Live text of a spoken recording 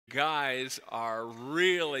guys are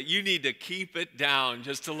really, you need to keep it down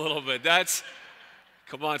just a little bit.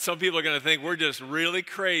 Come on, some people are going to think we're just really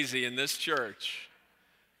crazy in this church.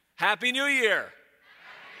 Happy New Year.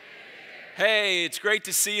 Hey, it's great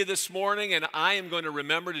to see you this morning, and I am going to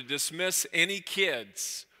remember to dismiss any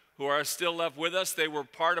kids who are still left with us. They were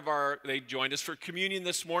they joined us for communion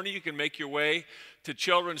this morning. You can make your way to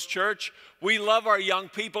Children's Church. We love our young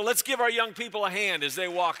people. Let's give our young people a hand as they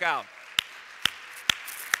walk out.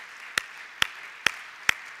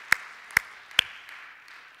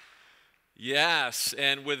 Yes,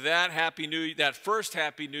 and with that first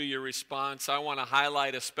Happy New Year response, I want to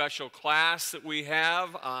highlight a special class that we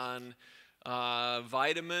have on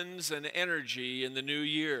vitamins and energy in the new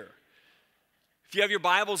year. If you have your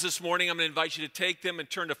Bibles this morning, I'm going to invite you to take them and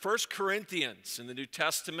turn to 1 Corinthians in the New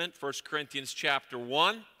Testament, 1 Corinthians chapter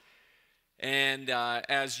 1. And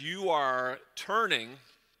as you are turning, let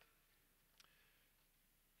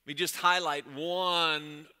me just highlight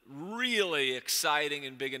one really exciting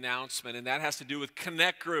and big announcement, and that has to do with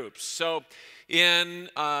Connect Groups. So in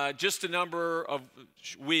just a number of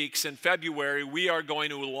weeks in February, we are going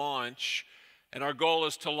to launch, and our goal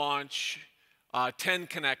is to launch 10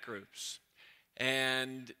 Connect Groups.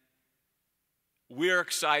 And we're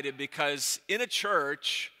excited because in a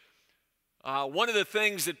church, one of the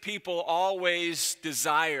things that people always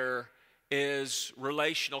desire is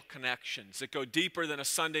relational connections that go deeper than a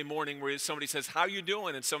Sunday morning where somebody says, "How you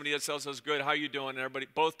doing?" and somebody else says, "Good, how you doing?"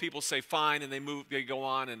 and both people say fine, and they go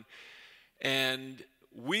on. And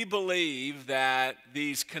we believe that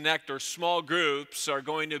these Connect or small groups are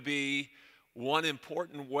going to be one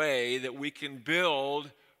important way that we can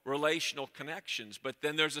build relational connections. But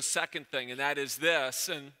then there's a second thing, and that is this.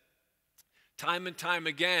 And time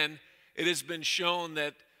again, it has been shown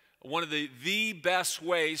that one of the best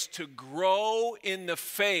ways to grow in the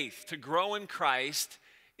faith, to grow in Christ,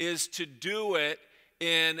 is to do it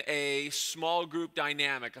in a small group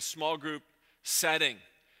dynamic, a small group setting.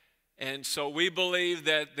 And so we believe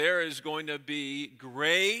that there is going to be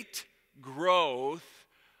great growth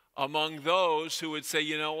among those who would say,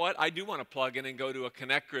 you know what, I do want to plug in and go to a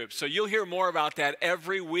Connect group. So you'll hear more about that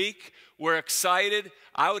every week. We're excited.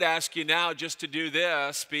 I would ask you now just to do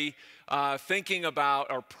this, be thinking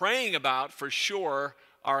about or praying about for sure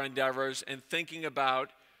our endeavors and thinking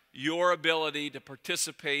about your ability to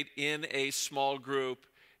participate in a small group,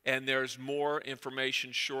 and there's more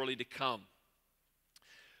information surely to come.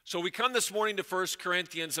 So we come this morning to 1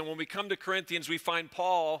 Corinthians, and when we come to Corinthians, we find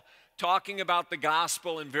Paul talking about the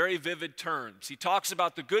gospel in very vivid terms. He talks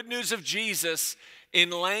about the good news of Jesus in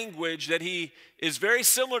language that he is very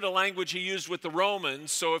similar to language he used with the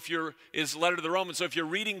Romans. So his letter to the Romans. So if you're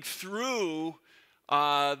reading through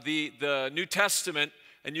the New Testament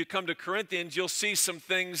and you come to Corinthians, you'll see some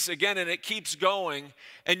things again, and it keeps going.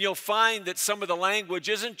 And you'll find that some of the language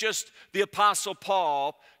isn't just the Apostle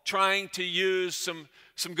Paul trying to use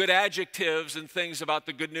some good adjectives and things about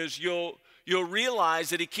the good news. You'll realize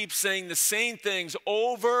that he keeps saying the same things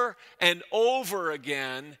over and over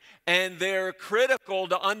again, and they're critical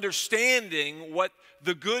to understanding what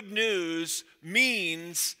the good news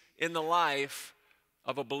means in the life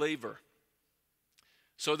of a believer.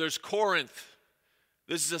 So there's Corinth.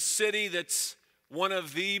 This is a city that's one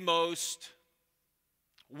of the most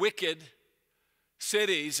wicked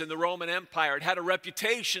cities in the Roman Empire. It had a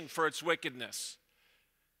reputation for its wickedness.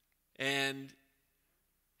 And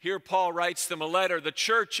here Paul writes them a letter. The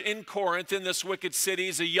church in Corinth, in this wicked city,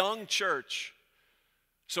 is a young church.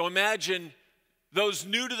 So imagine those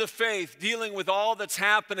new to the faith dealing with all that's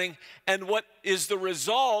happening, and what is the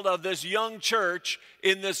result of this young church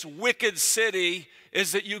in this wicked city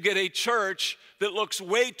is that you get a church that looks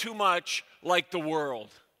way too much like the world.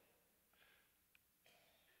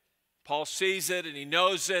 Paul sees it and he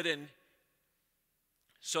knows it, and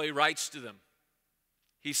so he writes to them.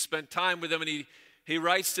 He spent time with them, and he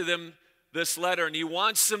writes to them this letter, and he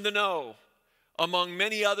wants them to know, among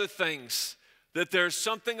many other things, that there's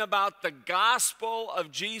something about the gospel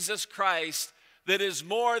of Jesus Christ that is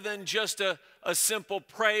more than just a simple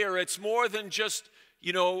prayer. It's more than just,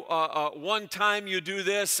 one time you do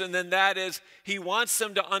this and then that is. He wants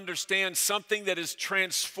them to understand something that is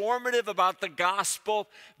transformative about the gospel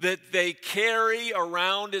that they carry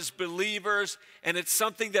around as believers, and it's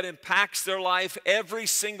something that impacts their life every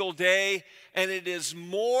single day. And it is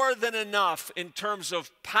more than enough in terms of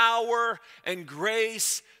power and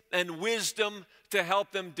grace and wisdom to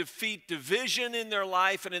help them defeat division in their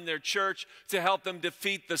life and in their church, to help them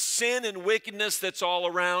defeat the sin and wickedness that's all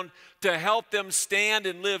around, to help them stand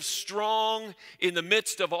and live strong in the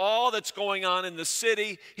midst of all that's going on in the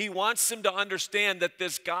city. He wants them to understand that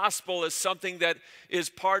this gospel is something that is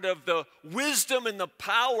part of the wisdom and the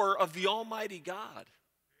power of the Almighty God.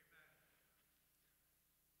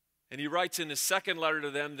 And he writes in his second letter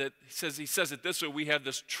to them that he says it this way: we have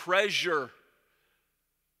this treasure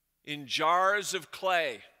in jars of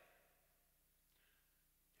clay,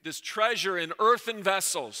 this treasure in earthen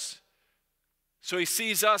vessels. So he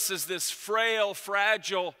sees us as this frail,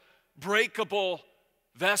 fragile, breakable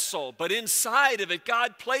vessel. But inside of it,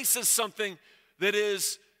 God places something that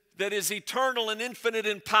is eternal and infinite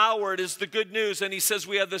in power. It is the good news. And he says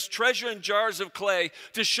we have this treasure in jars of clay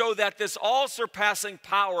to show that this all-surpassing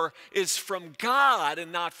power is from God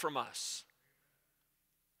and not from us.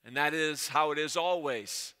 And that is how it is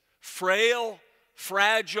always. Frail,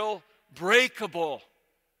 fragile, breakable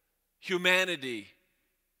humanity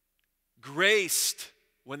graced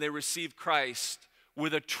when they receive Christ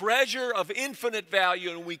with a treasure of infinite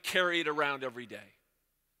value, and we carry it around every day.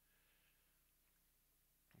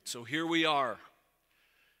 So here we are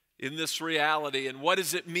in this reality. And what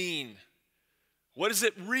does it mean? What does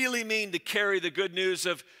it really mean to carry the good news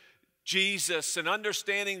of Jesus? And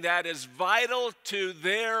understanding that is vital to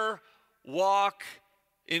their walk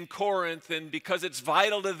in Corinth. And because it's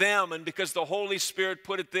vital to them and because the Holy Spirit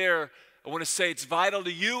put it there, I want to say it's vital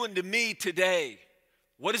to you and to me today.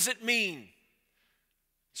 What does it mean?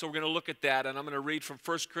 So we're going to look at that, and I'm going to read from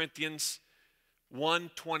 1 Corinthians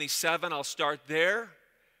 1:27. I'll start there.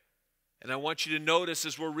 And I want you to notice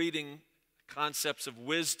as we're reading concepts of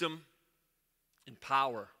wisdom and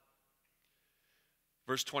power.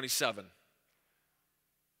 Verse 27.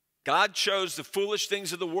 God chose the foolish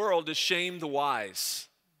things of the world to shame the wise.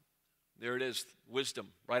 There it is, wisdom,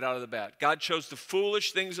 right out of the bat. God chose the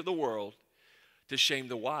foolish things of the world to shame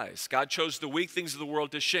the wise. God chose the weak things of the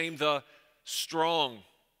world to shame the strong.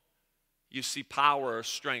 You see power or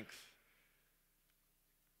strength.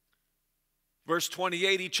 Verse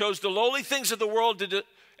 28, he chose the lowly things of the world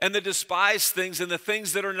and the despised things and the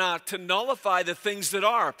things that are not, to nullify the things that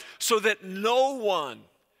are, so that no one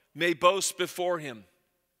may boast before him.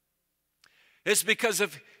 It's because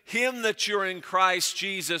of him that you're in Christ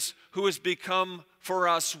Jesus, who has become for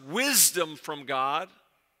us wisdom from God.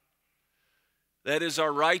 That is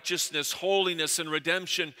our righteousness, holiness, and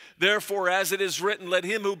redemption. Therefore, as it is written, let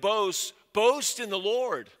him who boasts, boast in the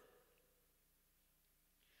Lord.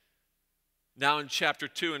 Now in chapter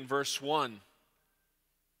 2 and verse 1,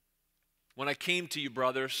 when I came to you,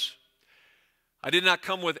 brothers, I did not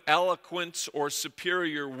come with eloquence or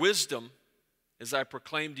superior wisdom, as I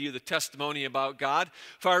proclaimed to you the testimony about God.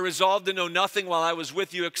 For I resolved to know nothing while I was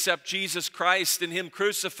with you except Jesus Christ and him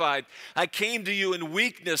crucified. I came to you in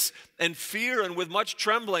weakness and fear and with much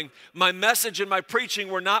trembling. My message and my preaching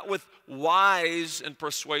were not with wise and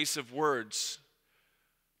persuasive words,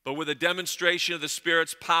 but with a demonstration of the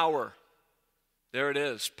Spirit's power. There it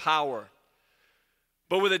is, power.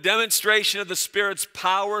 But with a demonstration of the Spirit's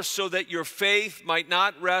power, so that your faith might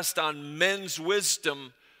not rest on men's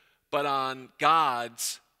wisdom, but on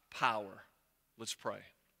God's power. Let's pray.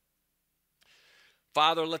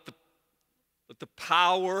 Father, let the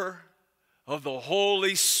power of the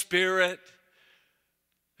Holy Spirit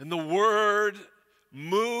and the Word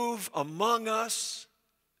move among us,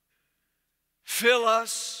 fill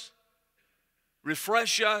us,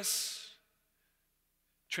 refresh us,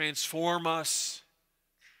 transform us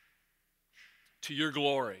to your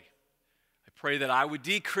glory. I pray that I would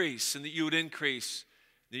decrease and that you would increase,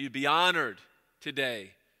 that you'd be honored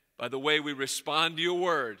today by the way we respond to your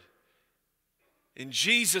word. In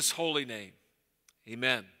Jesus' holy name,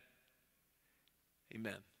 amen.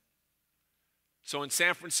 Amen. So in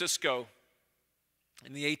San Francisco,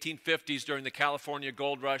 in the 1850s, during the California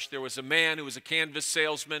Gold Rush, there was a man who was a canvas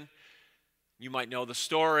salesman. You might know the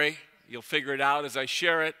story. You'll figure it out as I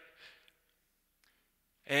share it.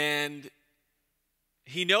 And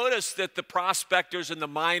he noticed that the prospectors and the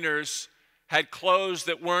miners had clothes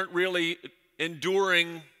that weren't really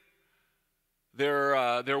enduring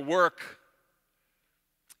their work.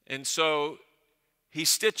 And so he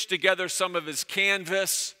stitched together some of his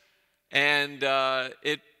canvas, and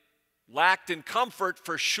it lacked in comfort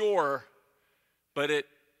for sure, but it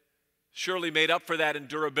surely made up for that in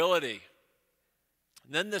durability.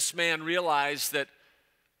 And then this man realized that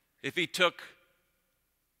if he took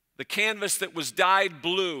the canvas that was dyed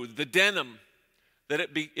blue, the denim, that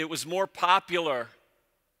it was more popular,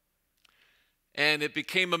 and it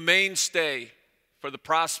became a mainstay for the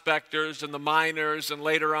prospectors and the miners and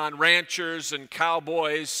later on ranchers and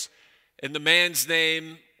cowboys, and the man's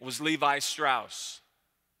name was Levi Strauss.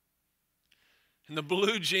 And the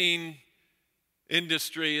blue jean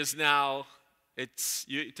industry is now,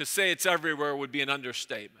 to say it's everywhere would be an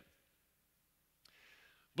understatement.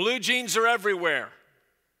 Blue jeans are everywhere.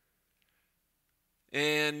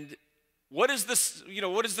 And what is this,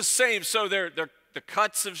 what is the same? So the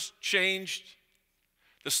cuts have changed.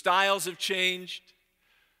 The styles have changed.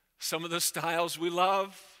 Some of the styles we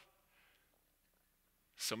love.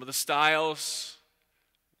 Some of the styles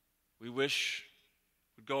we wish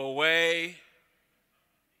would go away.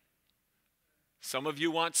 Some of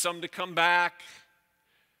you want some to come back.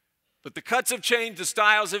 But the cuts have changed, the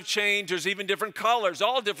styles have changed. There's even different colors,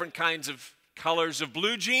 all different kinds of colors of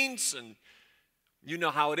blue jeans, and you know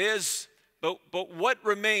how it is. But what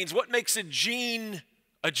remains? What makes a jean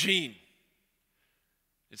a jean?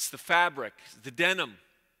 It's the fabric, the denim.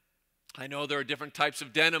 I know there are different types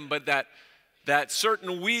of denim, but that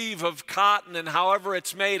certain weave of cotton and however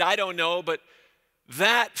it's made, I don't know, but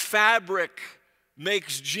that fabric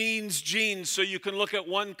makes jeans jeans. So you can look at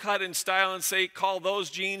one cut and style and say, call those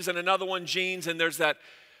jeans, and another one jeans, and there's that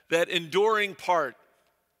enduring part.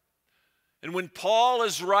 And when Paul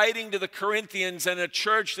is writing to the Corinthians and a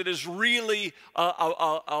church that is really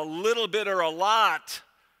a little bit or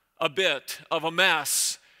a bit of a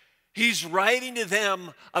mess, he's writing to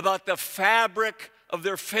them about the fabric of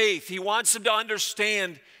their faith. He wants them to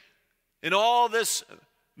understand in all this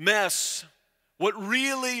mess what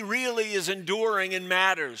really, really is enduring and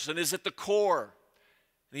matters and is at the core.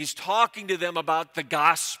 And he's talking to them about the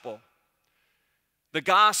gospel. The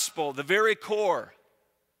gospel, the very core.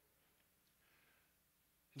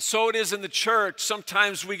 And so it is in the church.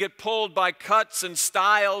 Sometimes we get pulled by cuts and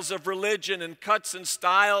styles of religion and cuts and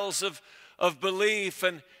styles of belief,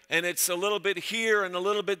 and it's a little bit here and a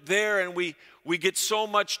little bit there, and we get so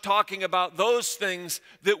much talking about those things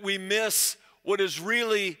that we miss what is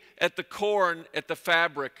really at the core and at the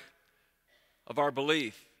fabric of our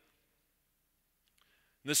belief.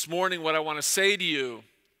 This morning, what I want to say to you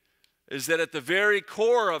is that at the very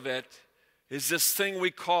core of it is this thing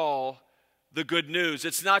we call the good news.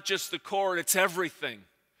 It's not just the core, it's everything.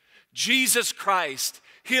 Jesus Christ,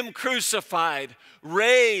 Him crucified,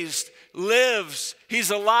 raised, lives,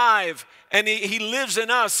 He's alive, and he lives in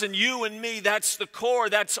us, and you and me. That's the core,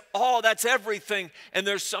 that's all, that's everything. And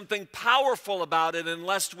there's something powerful about it.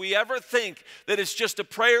 Unless we ever think that it's just a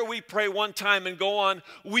prayer we pray one time and go on,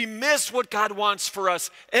 we miss what God wants for us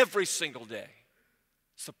every single day.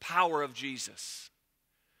 It's the power of Jesus.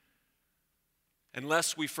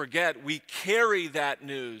 Unless we forget, we carry that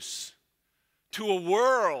news to a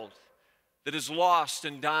world that is lost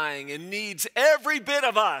and dying and needs every bit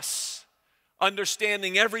of us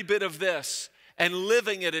understanding every bit of this and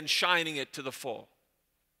living it and shining it to the full.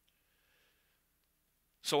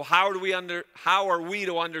 So how are we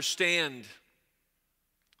to understand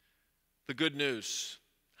the good news?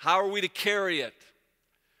 How are we to carry it?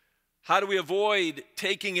 How do we avoid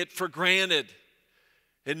taking it for granted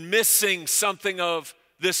and missing something of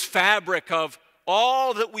this fabric of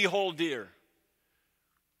all that we hold dear?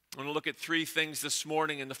 I'm going to look at three things this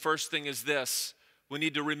morning, and the first thing is this. We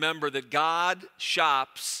need to remember that God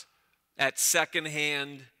shops at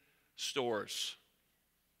secondhand stores.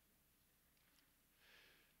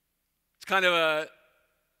 It's kind of a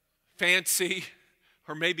fancy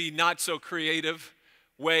or maybe not so creative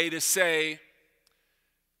way to say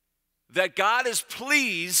that God is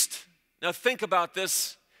pleased. Now think about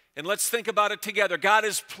this, and let's think about it together. God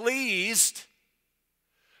is pleased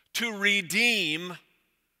to redeem,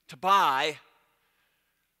 to buy,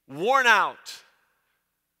 worn out,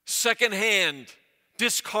 secondhand,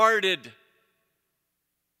 discarded,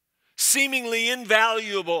 seemingly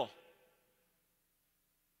invaluable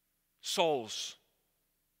souls,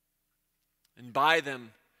 and buy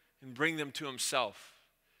them and bring them to Himself.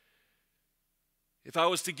 If I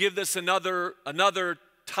was to give this another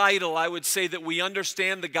title, I would say that we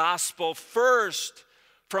understand the gospel first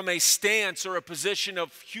from a stance or a position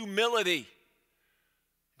of humility,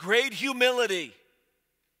 great humility.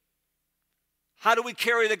 How do we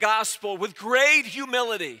carry the gospel? With great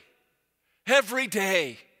humility, every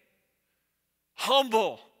day,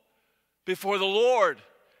 humble before the Lord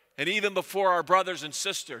and even before our brothers and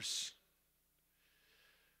sisters.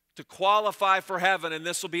 To qualify for heaven, and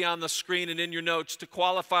this will be on the screen and in your notes, to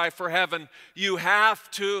qualify for heaven, you have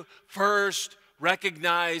to first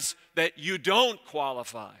recognize that you don't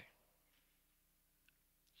qualify.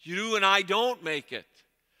 You and I don't make it.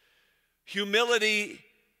 Humility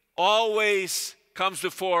always comes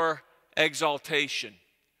before exaltation.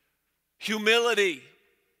 Humility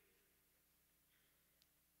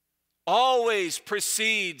always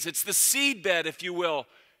precedes, it's the seedbed, if you will.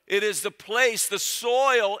 It is the place, the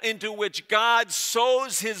soil into which God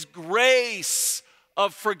sows his grace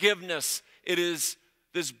of forgiveness. It is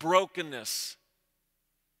this brokenness.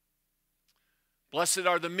 Blessed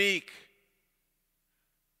are the meek.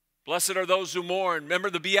 Blessed are those who mourn.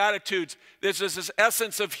 Remember the Beatitudes. This is this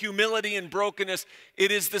essence of humility and brokenness.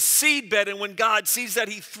 It is the seedbed, and when God sees that,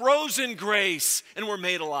 he throws in grace, and we're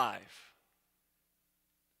made alive.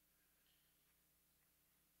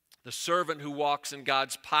 The servant who walks in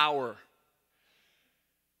God's power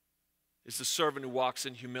is the servant who walks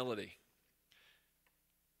in humility.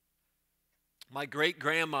 My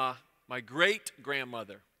great-grandmother,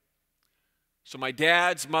 so my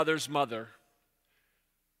dad's mother's mother,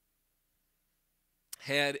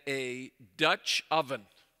 had a Dutch oven.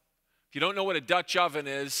 If you don't know what a Dutch oven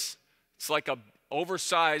is, it's like an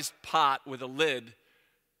oversized pot with a lid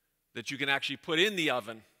that you can actually put in the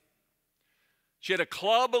oven. She had a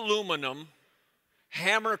club aluminum,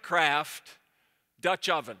 Hammercraft Dutch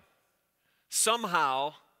oven.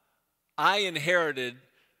 Somehow, I inherited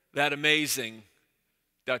that amazing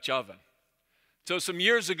Dutch oven. So some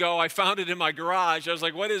years ago, I found it in my garage. I was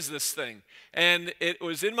like, what is this thing? And it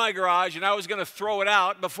was in my garage, and I was going to throw it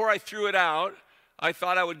out. Before I threw it out, I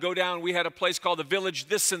thought I would go down. We had a place called the Village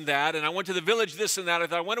This and That, and I went to the Village This and That. I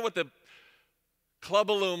thought, I wonder what the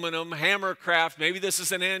club aluminum, Hammercraft, maybe this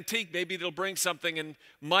is an antique, maybe it'll bring something. And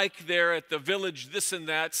Mike there at the Village This and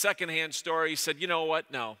That, secondhand store, he said, you know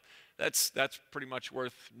what, no, that's pretty much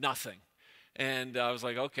worth nothing. And I was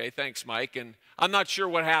like, okay, thanks, Mike. And I'm not sure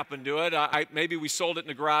what happened to it. Maybe we sold it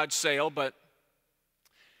in a garage sale, but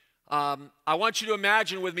I want you to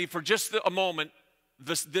imagine with me for just a moment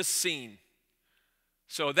this scene.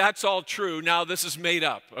 So that's all true. Now this is made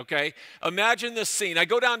up, okay? Imagine this scene. I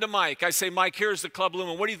go down to Mike. I say, Mike, here's the club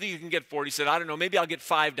aluminum. What do you think you can get for it? He said, I don't know. Maybe I'll get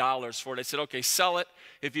 $5 for it. I said, okay, sell it.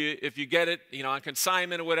 If you get it, on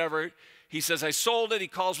consignment or whatever. He says, I sold it. He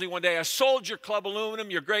calls me one day. I sold your club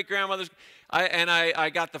aluminum, your great-grandmother's. I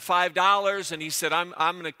got the $5, and he said, I'm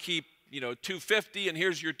going to keep, $2.50, and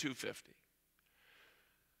here's your $2.50.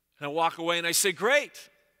 And I walk away, and I say, great.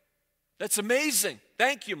 That's amazing.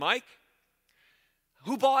 Thank you, Mike.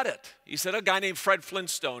 Who bought it? He said, a guy named Fred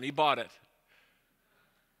Flintstone. He bought it.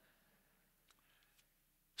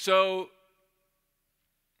 So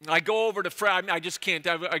I go over to Fred. I just can't.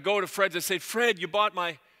 I go to Fred and say, Fred, you bought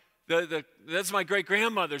that's my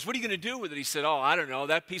great-grandmother's. What are you going to do with it? He said, oh, I don't know.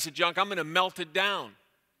 That piece of junk, I'm going to melt it down.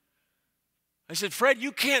 I said, Fred,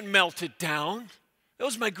 you can't melt it down. That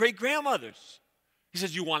was my great-grandmother's. He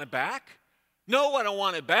says, you want it back? No, I don't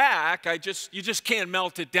want it back. You just can't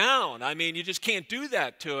melt it down. I mean, you just can't do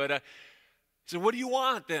that to it. He said, what do you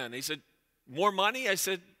want then? He said, more money? I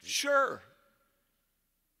said, sure.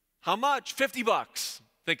 How much? $50.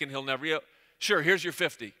 Thinking he'll never, sure, here's your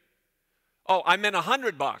 50. Oh, I meant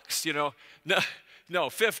 $100, No,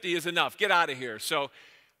 50 is enough. Get out of here. So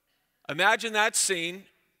imagine that scene.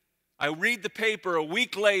 I read the paper a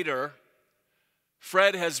week later.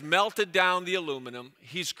 Fred has melted down the aluminum.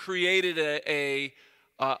 He's created a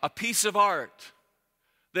piece of art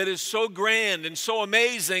that is so grand and so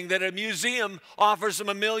amazing that a museum offers him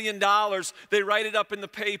 $1 million. They write it up in the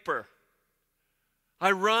paper.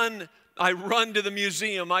 I run to the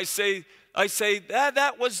museum. I say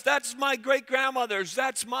that's my great-grandmother's.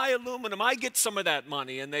 That's my aluminum. I get some of that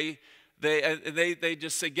money. And they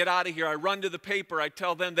just say, get out of here. I run to the paper. I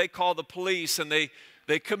tell them. They call the police, and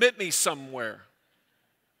they commit me somewhere.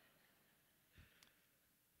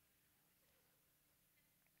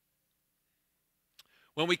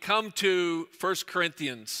 When we come to 1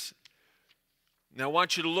 Corinthians, now I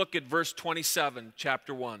want you to look at verse 27,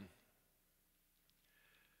 chapter 1.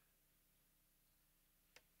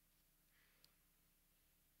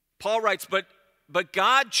 Paul writes, but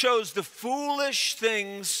God chose the foolish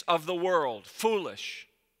things of the world, foolish.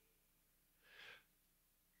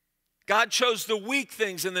 God chose the weak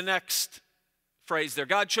things in the next phrase there.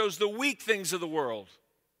 God chose the weak things of the world,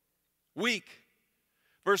 weak.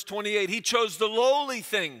 Verse 28, he chose the lowly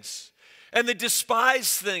things and the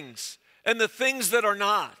despised things and the things that are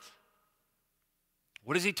not.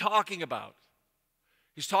 What is he talking about?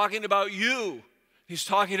 He's talking about you. He's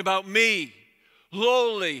talking about me.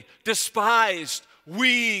 Lowly, despised,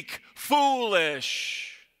 weak,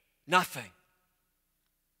 foolish, nothing.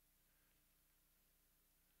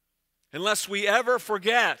 Unless we ever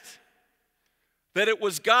forget that it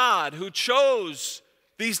was God who chose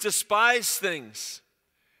these despised things.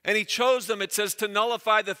 And he chose them, it says, to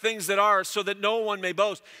nullify the things that are so that no one may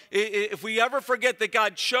boast. If we ever forget that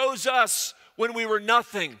God chose us when we were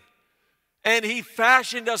nothing, And he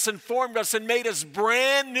fashioned us and formed us and made us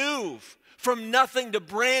brand new, from nothing to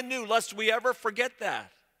brand new, lest we ever forget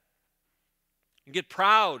that. And get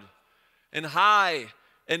proud and high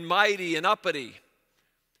and mighty and uppity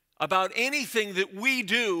about anything that we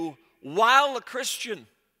do while a Christian.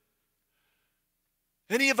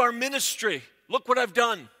 Any of our ministry, look what I've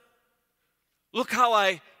done. Look how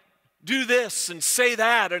I do this and say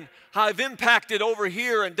that, and how I've impacted over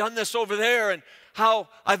here and done this over there, and how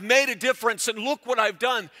I've made a difference, and look what I've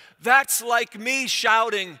done. That's like me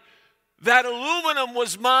shouting, that aluminum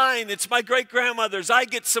was mine, it's my great-grandmother's, I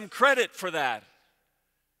get some credit for that.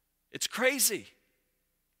 It's crazy.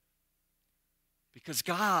 Because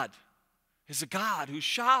God is a God who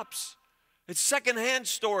shops at secondhand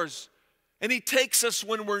stores, and he takes us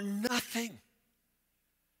when we're nothing,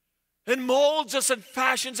 and molds us and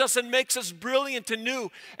fashions us and makes us brilliant and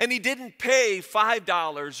new. And he didn't pay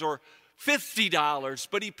 $5 or $50,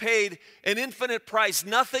 but he paid an infinite price,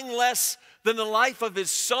 nothing less than the life of his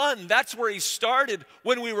son. That's where he started.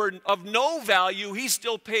 When we were of no value, he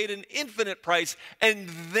still paid an infinite price, and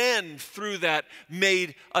then through that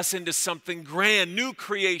made us into something grand, new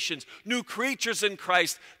creations, new creatures in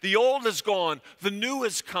Christ. The old is gone, the new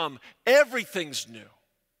has come, everything's new.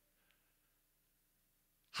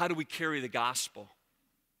 How do we carry the gospel?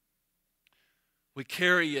 We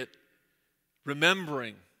carry it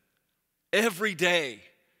remembering every day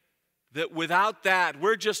that without that,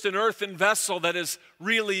 we're just an earthen vessel that is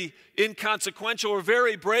really inconsequential or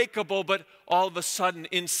very breakable, but all of a sudden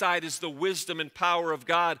inside is the wisdom and power of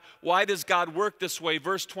God. Why does God work this way?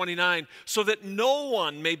 Verse 29, so that no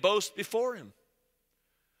one may boast before him.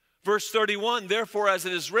 Verse 31, therefore as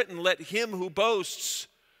it is written, let him who boasts,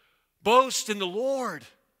 boast in the Lord.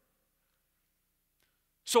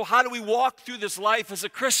 So how do we walk through this life as a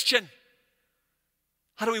Christian?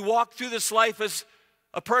 How do we walk through this life as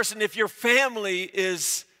a person? If your family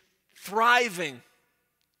is thriving,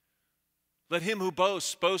 let him who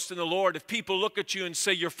boasts, boast in the Lord. If people look at you and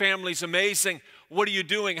say, your family's amazing, what are you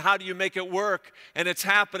doing? How do you make it work? And it's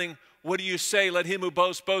happening, what do you say? Let him who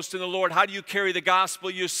boasts, boast in the Lord. How do you carry the gospel?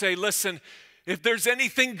 You say, listen, if there's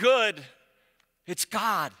anything good, it's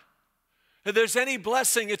God. If there's any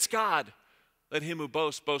blessing, it's God. Let him who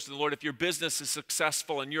boasts, boast in the Lord. If your business is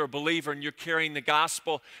successful and you're a believer and you're carrying the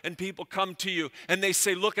gospel and people come to you and they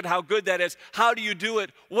say, look at how good that is. How do you do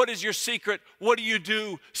it? What is your secret? What do you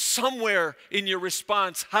do? Somewhere in your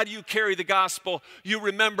response, how do you carry the gospel? You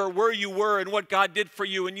remember where you were and what God did for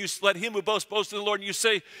you, and you let him who boasts, boast in the Lord, and you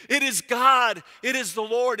say, it is God, it is the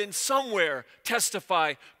Lord, and somewhere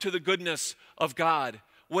testify to the goodness of God.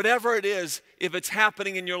 Whatever it is, if it's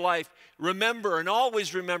happening in your life, remember and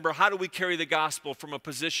always remember, how do we carry the gospel from a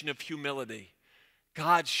position of humility?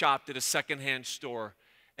 God shopped at a secondhand store,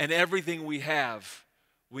 and everything we have,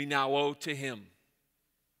 we now owe to him.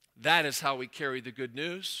 That is how we carry the good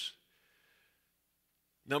news.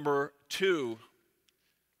 Number 2,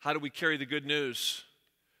 how do we carry the good news?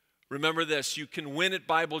 Remember this, you can win at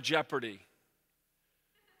Bible Jeopardy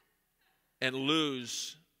and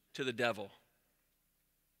lose to the devil.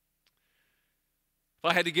 If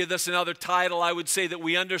I had to give this another title, I would say that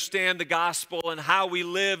we understand the gospel and how we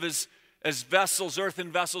live as vessels,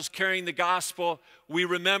 earthen vessels carrying the gospel. We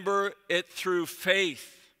remember it through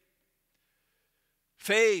faith.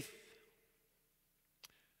 Faith.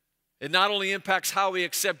 It not only impacts how we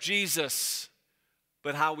accept Jesus,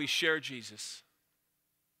 but how we share Jesus.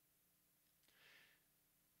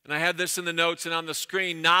 And I have this in the notes and on the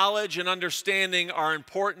screen. Knowledge and understanding are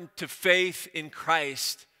important to faith in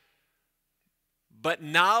Christ. But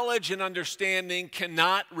knowledge and understanding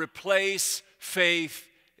cannot replace faith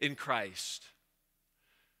in Christ.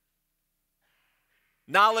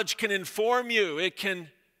 Knowledge can inform you, it can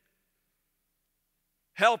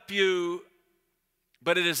help you,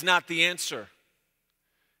 but it is not the answer.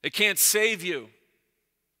 It can't save you.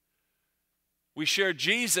 We share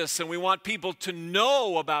Jesus and we want people to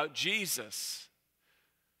know about Jesus,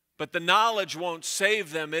 but the knowledge won't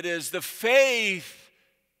save them. It is the faith.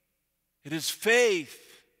 It is faith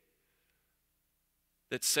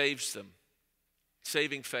that saves them.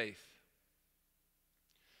 Saving faith.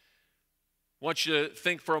 I want you to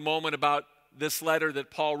think for a moment about this letter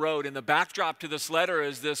that Paul wrote. And the backdrop to this letter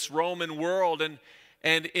is this Roman world.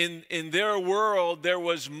 And in their world, there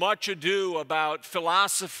was much ado about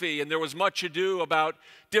philosophy, and there was much ado about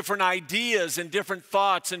different ideas and different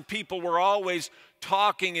thoughts, and people were always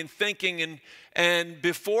talking and thinking. And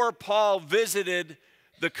before Paul visited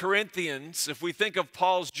the Corinthians, if we think of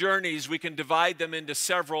Paul's journeys, we can divide them into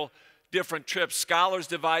several different trips. Scholars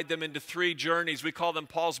divide them into 3 journeys. We call them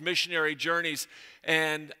Paul's missionary journeys.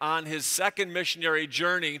 And on his second missionary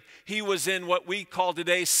journey, he was in what we call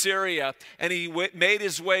today Syria, and he made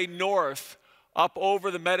his way north up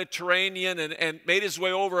over the Mediterranean and made his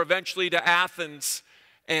way over eventually to Athens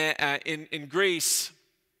in Greece.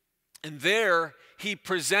 And there he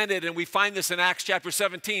presented, and we find this in Acts chapter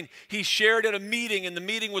 17, he shared at a meeting, and the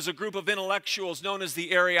meeting was a group of intellectuals known as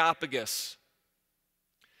the Areopagus.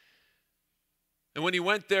 And when he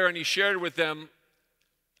went there and he shared with them,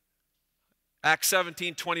 Acts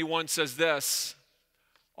 17:21 says this,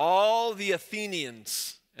 all the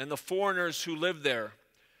Athenians and the foreigners who lived there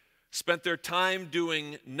spent their time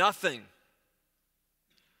doing nothing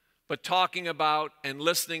but talking about and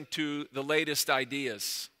listening to the latest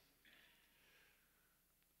ideas.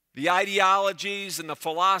 The ideologies and the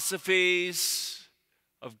philosophies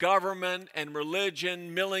of government and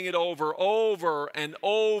religion, milling it over and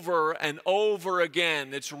over and over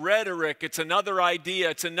again. It's rhetoric, it's another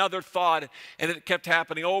idea, it's another thought, and it kept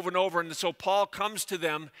happening over and over. And so Paul comes to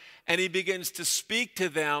them and he begins to speak to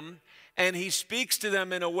them, and he speaks to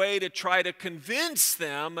them in a way to try to convince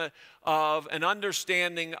them of an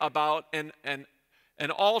understanding about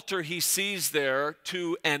an altar he sees there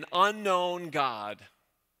to an unknown God.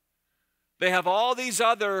 They have all these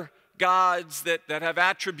other gods that have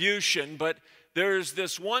attribution, but there's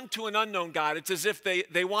this one to an unknown God. It's as if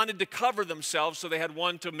they wanted to cover themselves, so they had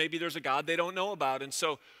one to maybe there's a God they don't know about. And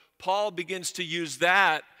so Paul begins to use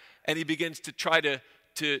that, and he begins to try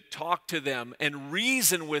to talk to them and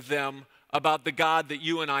reason with them about the God that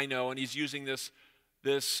you and I know, and he's using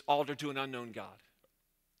this altar to an unknown God.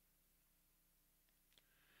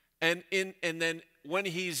 And then when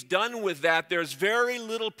he's done with that, there's very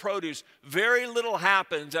little produce. Very little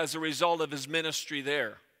happens as a result of his ministry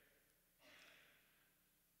there.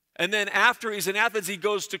 And then after he's in Athens, he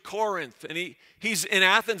goes to Corinth. And he's in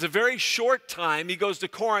Athens a very short time. He goes to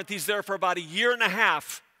Corinth. He's there for about 1.5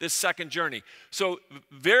 years, this second journey. So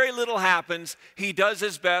very little happens. He does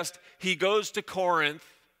his best. He goes to Corinth.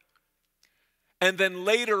 And then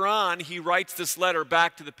later on, he writes this letter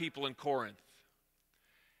back to the people in Corinth.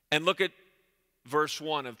 And look at verse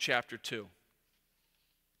 1 of chapter 2.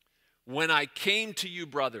 When I came to you,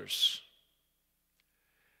 brothers,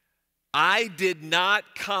 I did not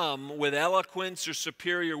come with eloquence or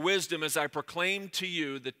superior wisdom as I proclaimed to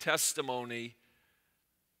you the testimony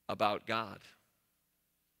about God.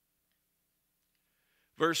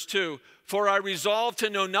 Verse 2, for I resolved to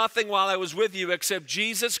know nothing while I was with you except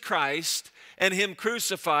Jesus Christ and him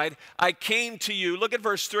crucified. I came to you, look at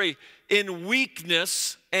verse 3, in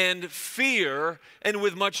weakness and fear and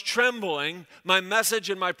with much trembling. My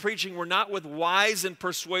message and my preaching were not with wise and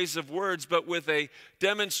persuasive words, but with a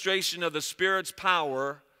demonstration of the Spirit's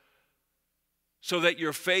power, so that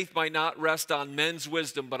your faith might not rest on men's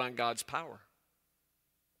wisdom, but on God's power.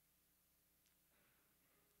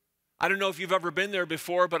 I don't know if you've ever been there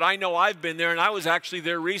before, but I know I've been there, and I was actually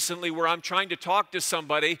there recently where I'm trying to talk to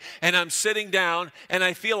somebody, and I'm sitting down, and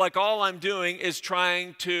I feel like all I'm doing is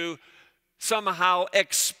trying to somehow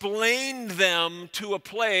explain them to a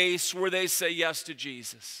place where they say yes to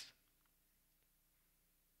Jesus.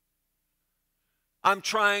 I'm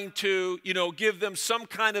trying to, give them some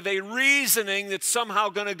kind of a reasoning that's somehow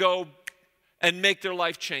going to go and make their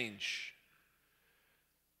life change.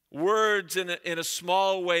 Words in a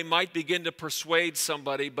small way might begin to persuade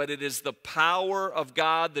somebody, but it is the power of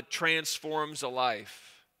God that transforms a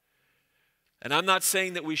life. And I'm not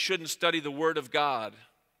saying that we shouldn't study the Word of God,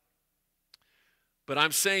 but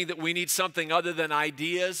I'm saying that we need something other than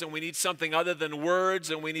ideas, and we need something other than words,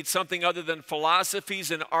 and we need something other than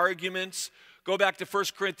philosophies and arguments. Go back to 1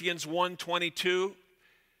 Corinthians 1:22.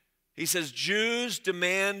 He says, Jews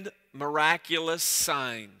demand miraculous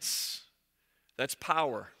signs. That's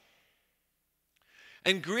power.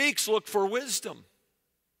 And Greeks look for wisdom.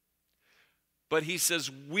 But he says,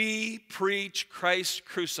 we preach Christ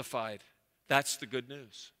crucified. That's the good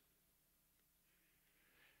news.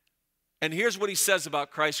 And here's what he says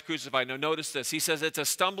about Christ crucified. Now notice this. He says it's a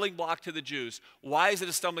stumbling block to the Jews. Why is it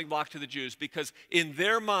a stumbling block to the Jews? Because in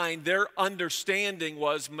their mind, their understanding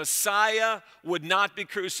was Messiah would not be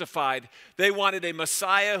crucified. They wanted a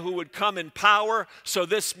Messiah who would come in power, so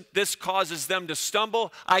this causes them to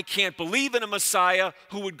stumble. I can't believe in a Messiah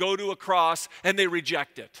who would go to a cross, and they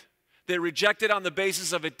reject it. They reject it on the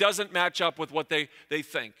basis of it doesn't match up with what they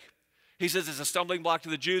think. He says it's a stumbling block to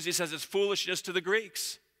the Jews. He says it's foolishness to the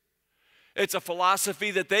Greeks. It's a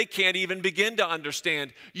philosophy that they can't even begin to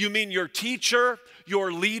understand. You mean your teacher,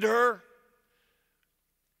 your leader?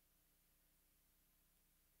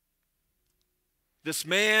 This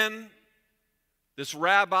man This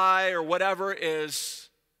rabbi or whatever is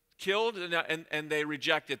killed, and they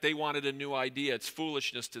reject it. They wanted a new idea. It's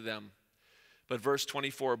foolishness to them. But verse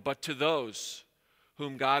 24, but to those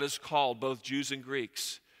whom God has called, both Jews and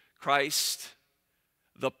Greeks, Christ,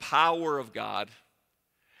 the power of God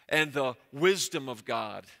and the wisdom of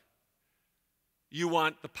God. You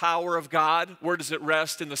want the power of God? Where does it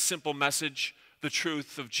rest? In the simple message, the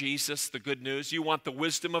truth of Jesus, the good news. You want the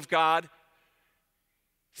wisdom of God?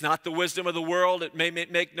 It's not the wisdom of the world. It may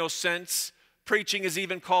make no sense. Preaching is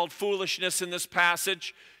even called foolishness in this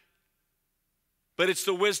passage. But it's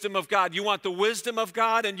the wisdom of God. You want the wisdom of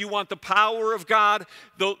God and you want the power of God.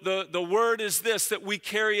 The word is this, that we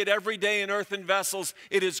carry it every day in earthen vessels.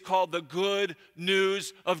 It is called the good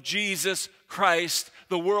news of Jesus Christ.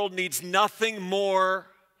 The world needs nothing more.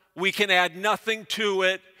 We can add nothing to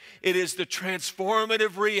it. It is the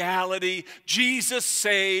transformative reality. Jesus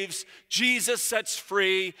saves. Jesus sets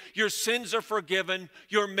free. Your sins are forgiven.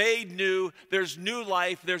 You're made new. There's new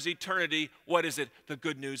life. There's eternity. What is it? The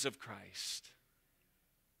good news of Christ.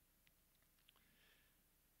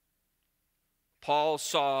 Paul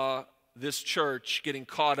saw this church getting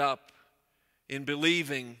caught up in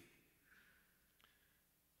believing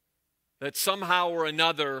that somehow or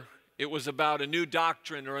another it was about a new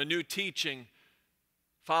doctrine or a new teaching,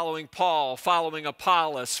 following Paul, following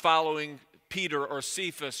Apollos, following Peter or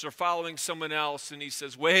Cephas, or following someone else. And he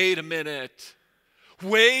says, wait a minute,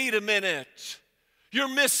 you're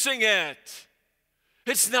missing it.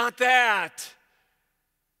 It's not that.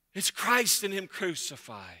 It's Christ and Him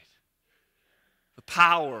crucified. The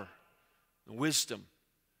power, the wisdom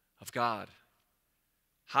of God.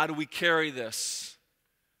 How do we carry this?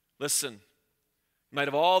 Listen, you might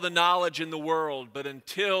have all the knowledge in the world, but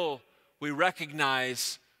until we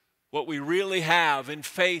recognize what we really have in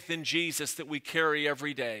faith in Jesus that we carry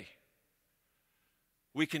every day,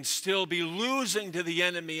 we can still be losing to the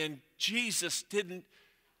enemy, and Jesus didn't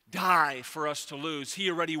die for us to lose.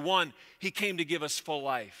 He already won. He came to give us full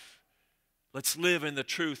life. Let's live in the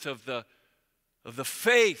truth of the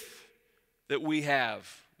faith that we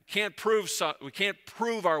have. We can't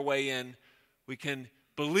prove our way in. We can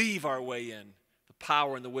believe our way in. The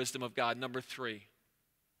power and the wisdom of God. Number three,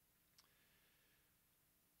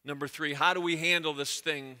 how do we handle this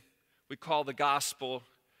thing we call the gospel?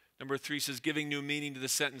 Number 3 says, giving new meaning to the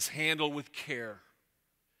sentence, handle with care.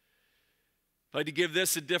 If I had to give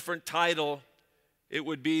this a different title, it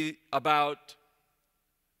would be about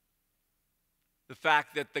the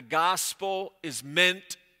fact that the gospel is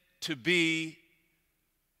meant to be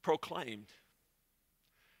proclaimed.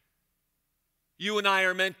 You and I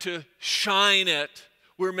are meant to shine it.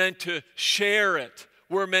 We're meant to share it.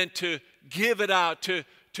 We're meant to give it out,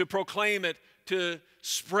 to proclaim it, to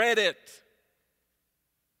spread it.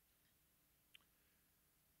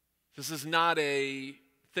 This is not a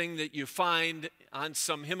thing that you find on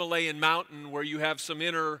some Himalayan mountain where you have some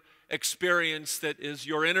inner experience that is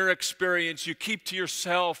your inner experience you keep to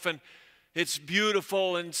yourself, and it's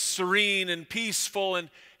beautiful and serene and peaceful, and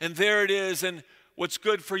there it is, and what's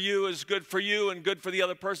good for you is good for you, and good for the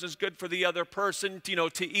other person is good for the other person,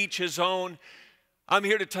 to each his own. I'm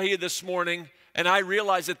here to tell you this morning, and I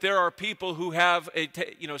realize that there are people who have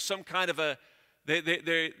some kind of a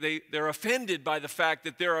they're offended by the fact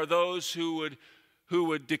that there are those who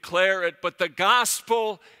would declare it, but the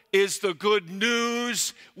gospel is the good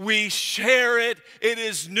news. We share it. It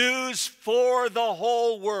is news for the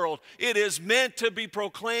whole world. It is meant to be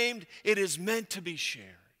proclaimed. It is meant to be shared.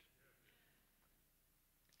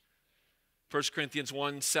 1 Corinthians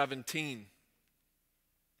 1:17.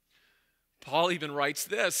 Paul even writes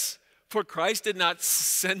this, for Christ did not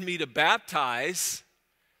send me to baptize.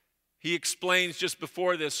 He explains just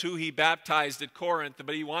before this who he baptized at Corinth,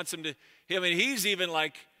 but he wants him to, he's even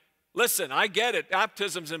like, listen, I get it.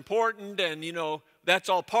 Baptism's important, and that's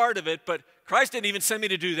all part of it, but Christ didn't even send me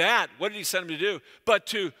to do that. What did He send him to do? But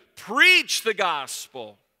to preach the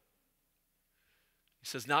gospel. He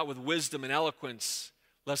says, not with wisdom and eloquence,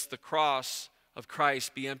 lest the cross of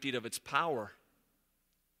Christ be emptied of its power.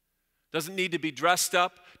 Doesn't need to be dressed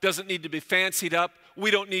up, doesn't need to be fancied up.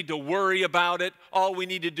 We don't need to worry about it. All we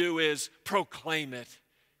need to do is proclaim it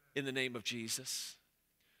in the name of Jesus.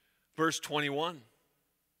 Verse 21.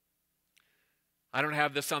 I don't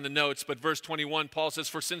have this on the notes, but verse 21, Paul says,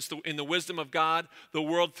 for since in the wisdom of God, the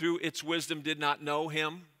world through its wisdom did not know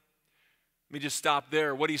Him. Let me just stop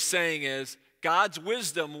there. What he's saying is, God's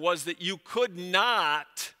wisdom was that you could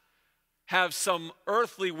not have some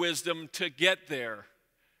earthly wisdom to get there.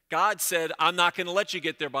 God said, I'm not going to let you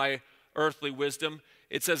get there by earthly wisdom.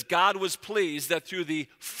 It says God was pleased that through the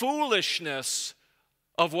foolishness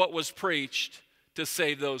of what was preached to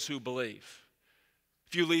save those who believe.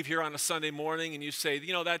 If you leave here on a Sunday morning and you say,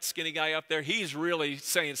 you know, that skinny guy up there, he's really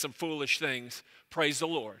saying some foolish things, praise the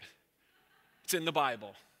Lord. It's in the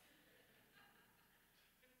Bible.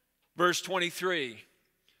 Verse 23,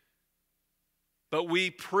 but we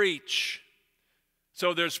preach.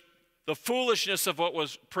 So there's the foolishness of what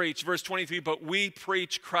was preached. Verse 23, but we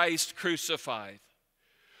preach Christ crucified.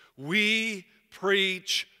 We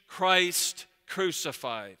preach Christ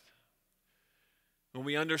crucified. When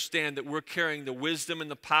we understand that we're carrying the wisdom and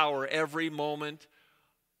the power every moment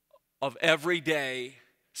of every day,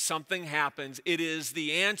 something happens. It is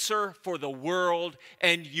the answer for the world,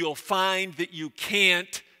 and you'll find that you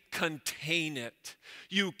can't contain it.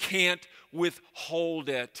 You can't withhold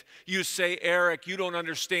it. You say, Eric, you don't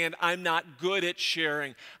understand. I'm not good at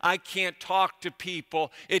sharing. I can't talk to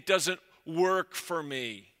people. It doesn't work for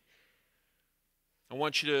me. I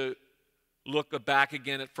want you to look back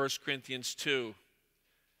again at 1 Corinthians 2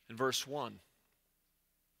 and verse 1.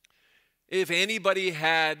 If anybody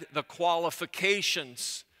had the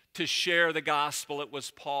qualifications to share the gospel, it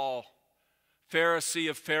was Paul, Pharisee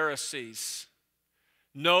of Pharisees,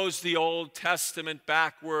 knows the Old Testament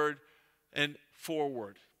backward and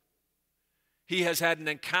forward. He has had an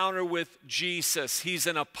encounter with Jesus. He's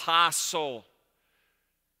an apostle.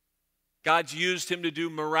 God's used him to do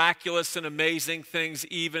miraculous and amazing things.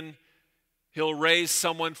 Even he'll raise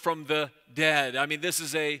someone from the dead. I mean, this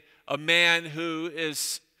is a man who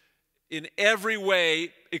is in every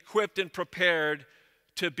way equipped and prepared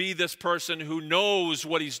to be this person who knows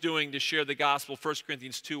what he's doing to share the gospel. 1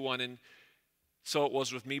 Corinthians 2:1, and so it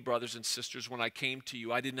was with me, brothers and sisters, when I came to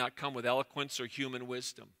you. I did not come with eloquence or human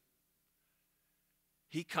wisdom.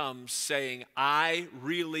 He comes saying, I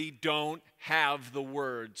really don't have the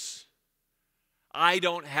words. I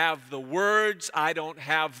don't have the words. I don't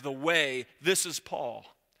have the way. This is Paul.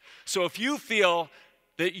 So if you feel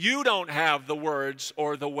that you don't have the words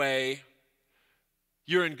or the way,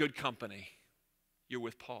 you're in good company. You're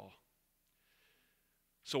with Paul.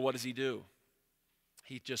 So what does he do?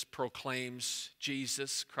 He just proclaims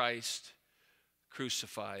Jesus Christ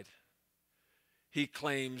crucified. He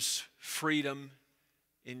claims freedom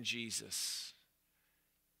in Jesus.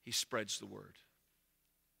 He spreads the word.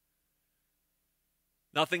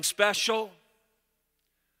 Nothing special,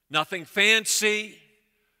 nothing fancy,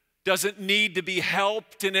 doesn't need to be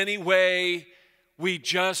helped in any way. We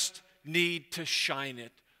just need to shine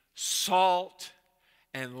it. Salt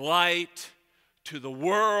and light to the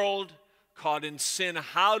world caught in sin.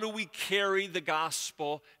 How do we carry the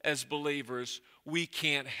gospel as believers? We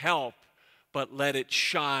can't help but let it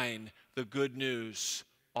shine the good news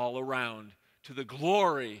all around to the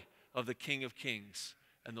glory of the King of Kings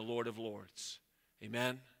and the Lord of Lords.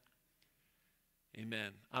 Amen?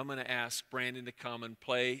 Amen. I'm going to ask Brandon to come and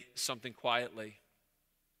play something quietly.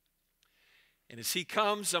 And as he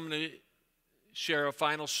comes, I'm going to share a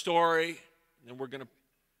final story, and then we're going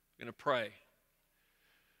to pray.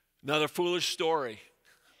 Another foolish story.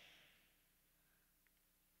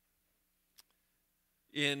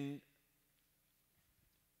 In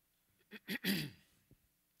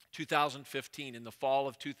 2015, in the fall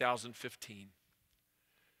of 2015,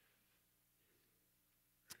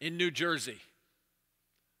 in New Jersey.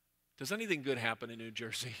 Does anything good happen in New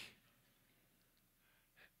Jersey?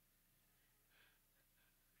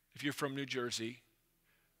 If you're from New Jersey,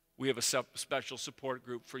 we have a special support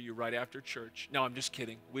group for you right after church. No, I'm just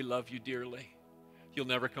kidding. We love you dearly. You'll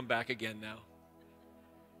never come back again now.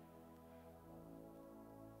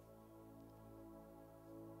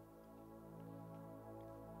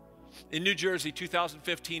 In New Jersey,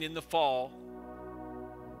 2015, in the fall,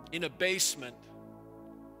 in a basement,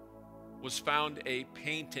 was found a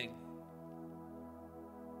painting.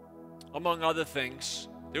 Among other things,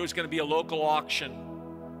 there was going to be a local auction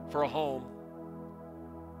for a home.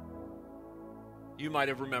 You might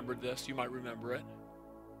have remembered this. You might remember it.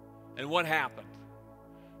 And what happened?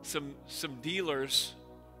 Some dealers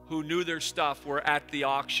who knew their stuff were at the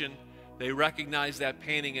auction. They recognized that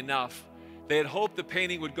painting enough. They had hoped the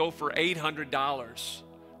painting would go for $800.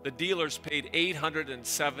 The dealers paid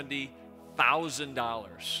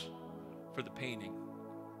 $870,000 for the painting.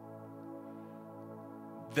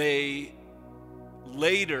 They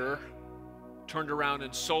later turned around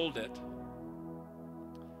and sold it.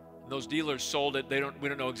 Those dealers sold it, we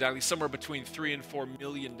don't know exactly, somewhere between $3 and $4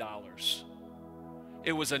 million.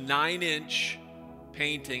 It was a 9-inch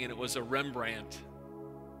painting, and it was a Rembrandt.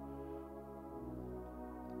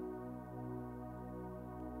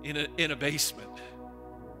 In a basement.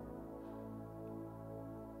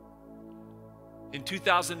 In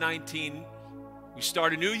 2019, we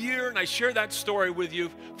start a new year, and I share that story with you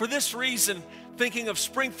for this reason, thinking of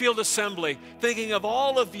Springfield Assembly, thinking of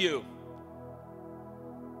all of you.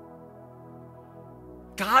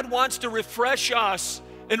 God wants to refresh us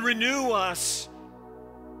and renew us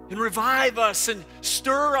and revive us and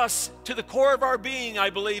stir us to the core of our being, I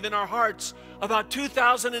believe, in our hearts about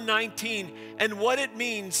 2019 and what it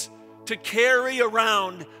means to carry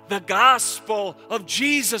around the gospel of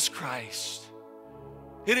Jesus Christ.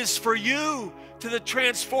 It is for you, to the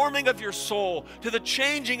transforming of your soul, to the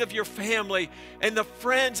changing of your family and the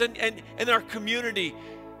friends and our community.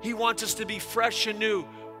 He wants us to be fresh and new.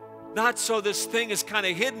 Not so this thing is kind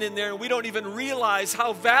of hidden in there and we don't even realize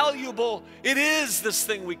how valuable it is, this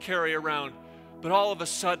thing we carry around. But all of a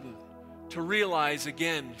sudden, to realize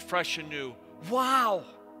again, fresh and new, wow,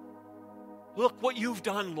 look what you've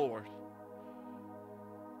done, Lord.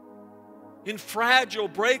 In fragile,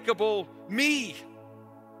 breakable me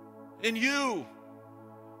and you,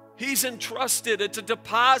 He's entrusted. It's a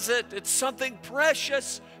deposit. It's something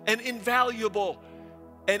precious and invaluable.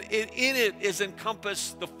 And in it is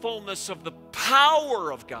encompassed the fullness of the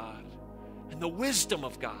power of God and the wisdom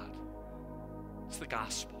of God. It's the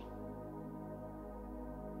gospel.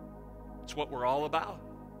 It's what we're all about.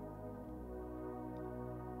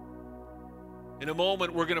 In a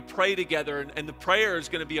moment, we're going to pray together, and the prayer is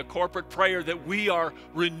going to be a corporate prayer that we are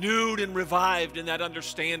renewed and revived in that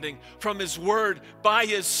understanding from His Word by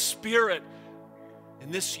His Spirit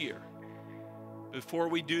in this year. Before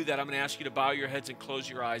we do that, I'm going to ask you to bow your heads and close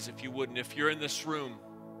your eyes if you would. And if you're in this room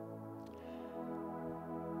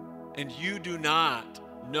and you do not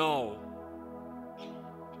know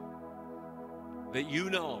that you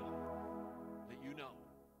know